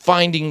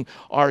 Finding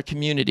our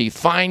community,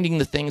 finding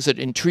the things that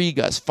intrigue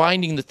us,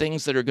 finding the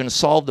things that are going to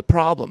solve the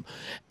problem.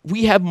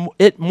 We have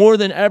it more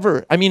than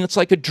ever. I mean, it's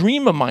like a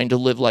dream of mine to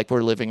live like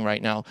we're living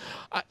right now.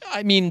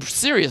 I mean,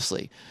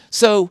 seriously.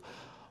 So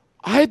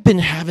I've been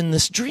having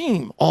this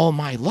dream all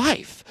my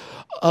life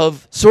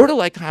of sort of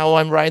like how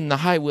I'm riding the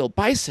high wheel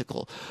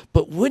bicycle,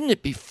 but wouldn't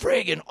it be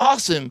friggin'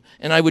 awesome?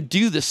 And I would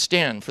do this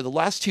stand. For the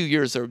last 2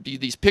 years, there would be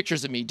these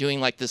pictures of me doing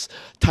like this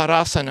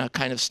Tadasana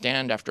kind of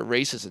stand after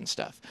races and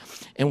stuff.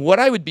 And what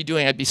I would be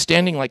doing, I'd be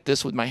standing like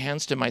this with my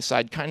hands to my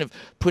side, kind of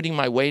putting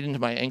my weight into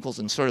my ankles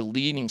and sort of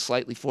leaning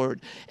slightly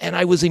forward. And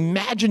I was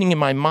imagining in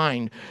my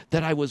mind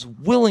that I was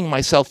willing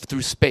myself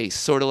through space,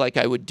 sort of like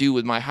I would do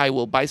with my high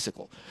wheel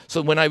bicycle.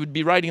 So when I would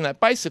be riding that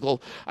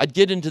bicycle, I'd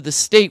get into the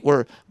state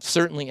where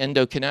certainly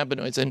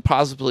endocannabinoids and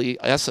possibly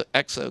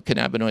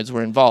exocannabinoids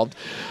were involved,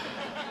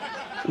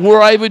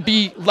 where I would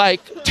be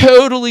like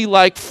totally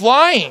like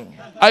flying.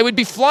 I would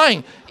be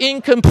flying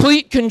in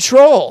complete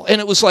control,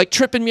 and it was like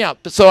tripping me out.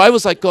 So I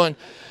was like going,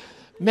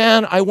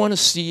 man, I want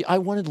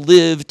to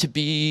live to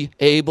be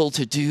able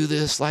to do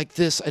this like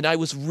this. And I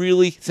was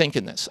really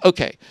thinking this.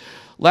 Okay,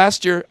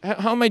 last year,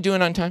 how am I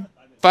doing on time?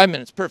 5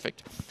 minutes,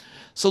 perfect.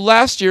 So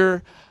last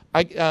year,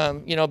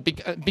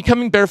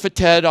 becoming Barefoot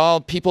Ted,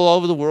 people all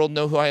over the world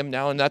know who I am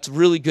now, and that's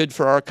really good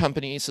for our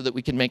company so that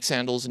we can make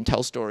sandals and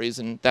tell stories,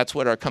 and that's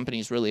what our company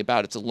is really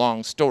about. It's a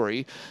long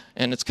story,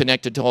 and it's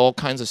connected to all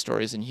kinds of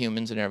stories and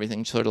humans and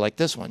everything, sort of like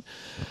this one.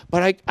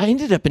 But I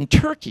ended up in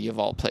Turkey, of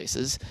all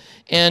places,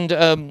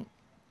 and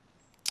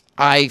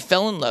I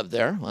fell in love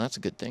there. Well, that's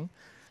a good thing,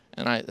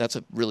 and that's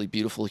a really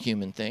beautiful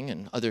human thing,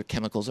 and other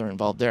chemicals are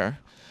involved there.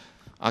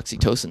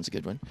 Oxytocin's a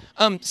good one.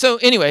 So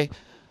anyway,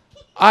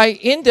 I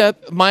end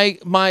up,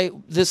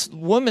 this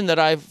woman that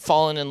I've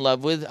fallen in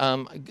love with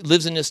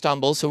lives in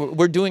Istanbul, so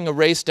we're doing a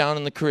race down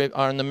in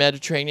the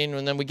Mediterranean,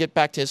 and then we get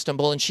back to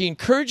Istanbul, and she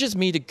encourages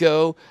me to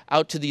go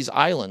out to these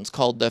islands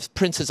called the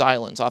Prince's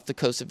Islands off the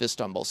coast of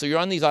Istanbul. So you're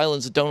on these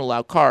islands that don't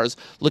allow cars,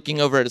 looking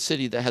over at a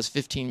city that has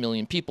 15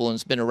 million people and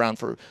has been around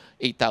for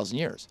 8,000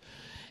 years.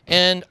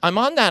 And I'm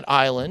on that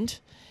island,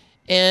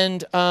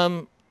 and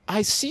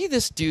I see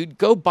this dude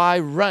go by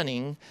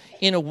running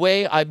in a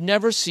way I've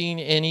never seen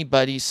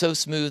anybody so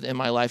smooth in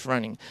my life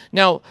running.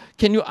 Now,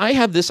 I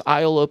have this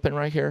aisle open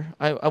right here.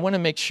 I want to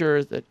make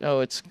sure that,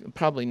 it's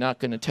probably not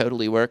going to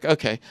totally work.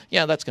 Okay,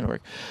 yeah, that's going to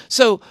work.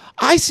 So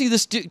I see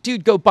this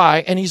dude go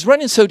by, and he's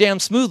running so damn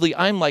smoothly,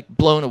 I'm like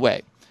blown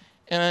away.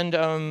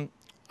 And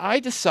I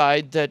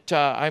decide that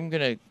I'm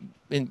going to,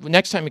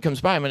 next time he comes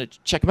by, I'm going to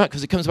check him out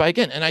because he comes by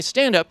again. And I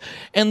stand up,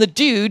 and the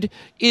dude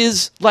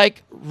is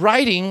like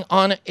riding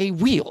on a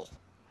wheel.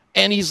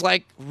 And he's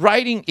like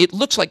riding, it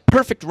looks like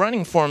perfect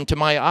running form to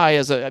my eye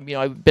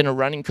I've been a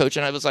running coach,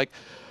 and I was like,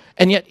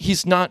 and yet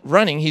he's not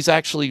running, he's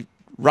actually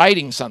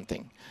riding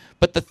something.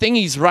 But the thing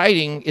he's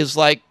riding is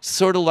like,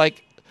 sort of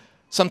like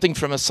something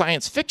from a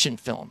science fiction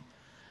film.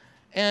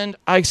 And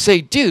I say,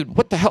 dude,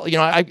 what the hell?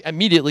 I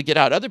immediately get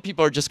out. Other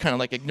people are just kind of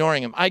like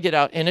ignoring him. I get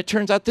out, and it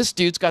turns out this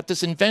dude's got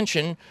this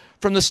invention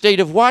from the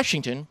state of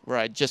Washington, where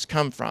I'd just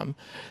come from,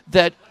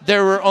 that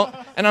there were,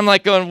 and I'm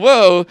like going,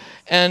 whoa.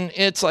 And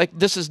it's like,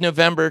 this is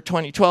November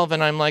 2012,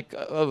 and I'm like,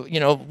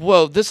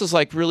 whoa, this is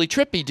like really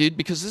trippy, dude,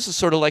 because this is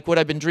sort of like what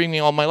I've been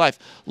dreaming all my life.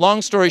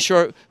 Long story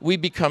short, we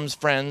become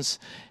friends,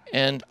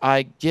 and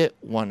I get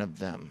one of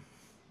them.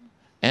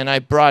 And I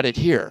brought it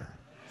here.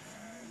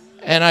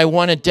 And I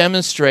want to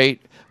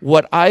demonstrate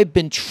what I've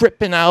been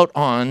tripping out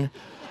on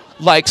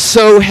like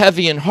so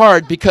heavy and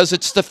hard, because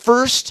it's the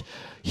first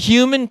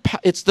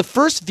it's the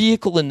first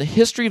vehicle in the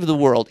history of the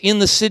world in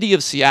the city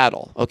of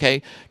Seattle,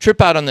 okay? Trip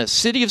out on this.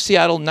 City of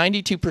Seattle,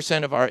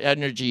 92% of our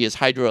energy is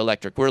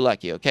hydroelectric. We're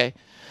lucky, okay?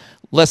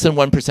 Less than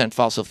 1%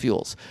 fossil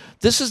fuels.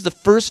 This is the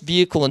first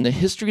vehicle in the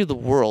history of the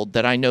world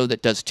that I know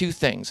that does two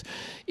things.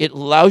 It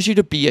allows you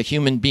to be a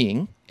human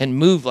being and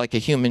move like a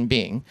human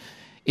being.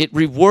 It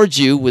rewards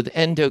you with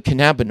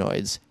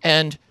endocannabinoids.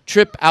 And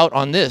trip out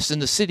on this in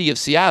the city of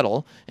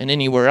Seattle and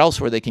anywhere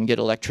else where they can get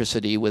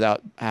electricity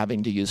without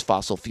having to use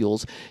fossil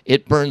fuels.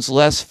 It burns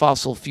less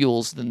fossil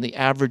fuels than the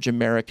average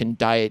American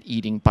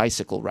diet-eating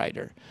bicycle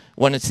rider.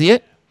 Want to see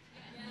it?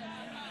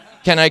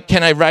 Can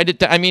I ride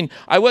it? I mean,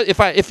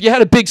 if you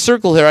had a big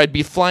circle here, I'd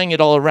be flying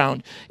it all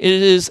around. It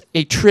is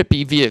a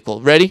trippy vehicle.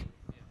 Ready?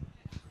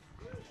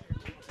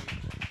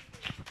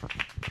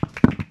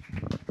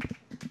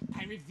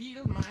 I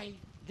reveal my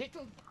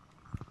little.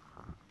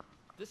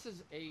 This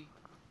is a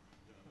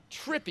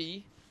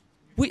trippy.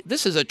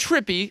 This is a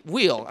trippy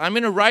wheel. I'm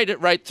going to ride it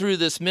right through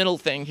this middle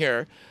thing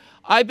here.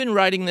 I've been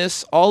riding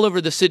this all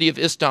over the city of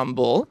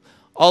Istanbul,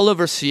 all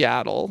over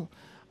Seattle.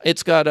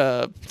 It's got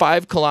a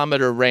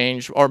 5-kilometer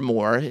range or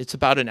more. It's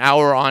about an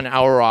hour on,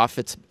 hour off.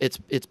 It's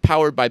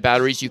powered by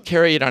batteries. You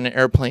carry it on an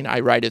airplane. I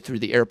ride it through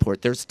the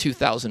airport. There's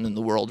 2,000 in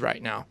the world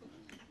right now.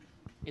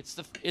 It's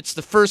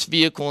the first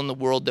vehicle in the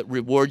world that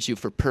rewards you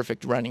for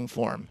perfect running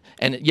form.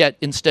 And yet,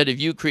 instead of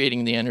you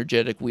creating the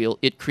energetic wheel,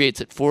 it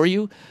creates it for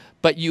you.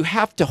 But you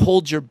have to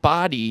hold your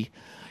body.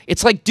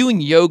 It's like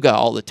doing yoga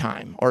all the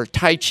time, or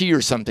Tai Chi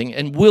or something,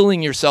 and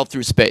willing yourself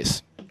through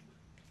space.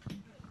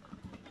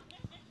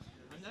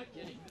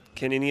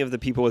 Can any of the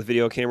people with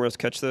video cameras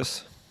catch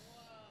this?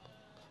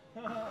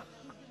 Let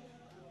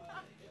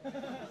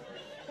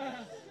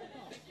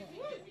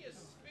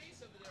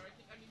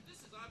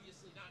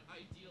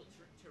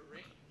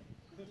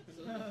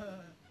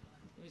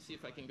me see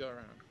if I can go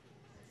around.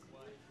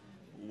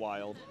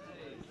 Wild.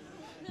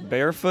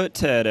 Barefoot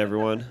Ted,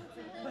 everyone.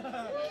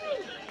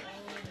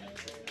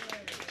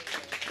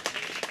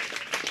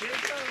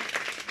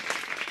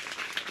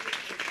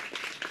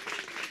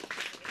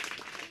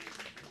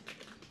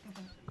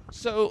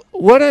 So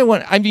what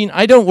I mean,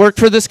 I don't work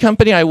for this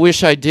company. I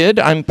wish I did.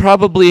 I'm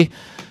probably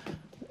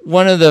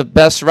one of the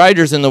best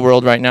riders in the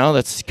world right now.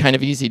 That's kind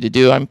of easy to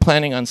do. I'm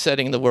planning on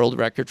setting the world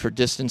record for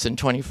distance in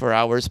 24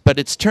 hours, but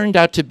it's turned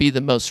out to be the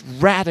most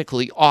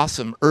radically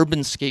awesome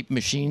urbanscape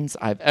machines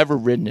I've ever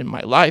ridden in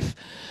my life.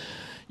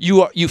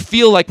 You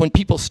feel like when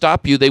people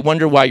stop you, they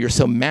wonder why you're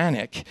so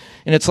manic.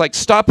 And it's like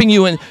stopping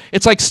you, and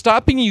it's like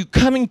stopping you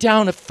coming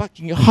down a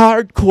fucking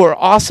hardcore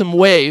awesome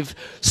wave,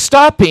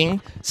 stopping,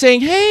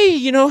 saying, hey,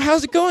 you know,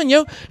 how's it going,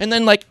 yo? And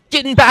then like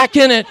getting back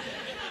in it.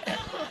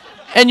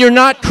 And you're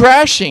not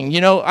crashing.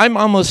 You know, I'm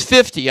almost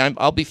 50.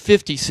 I'll be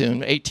 50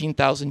 soon,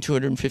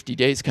 18,250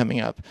 days coming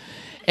up.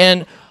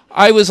 And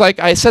I was like,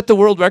 I set the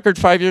world record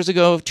 5 years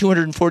ago,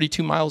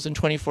 242 miles in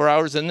 24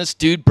 hours, and this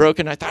dude broke,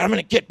 and I thought, I'm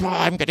gonna get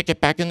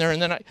back in there,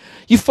 and then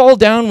you fall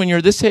down when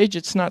you're this age,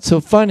 it's not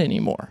so fun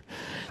anymore.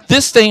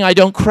 This thing, I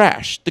don't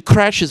crash. The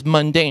crash is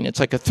mundane. It's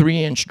like a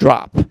 3-inch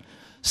drop.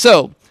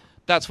 So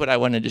that's what I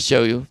wanted to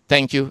show you.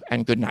 Thank you,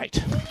 and good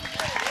night.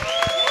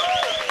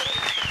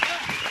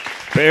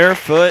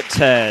 Barefoot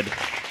Ted.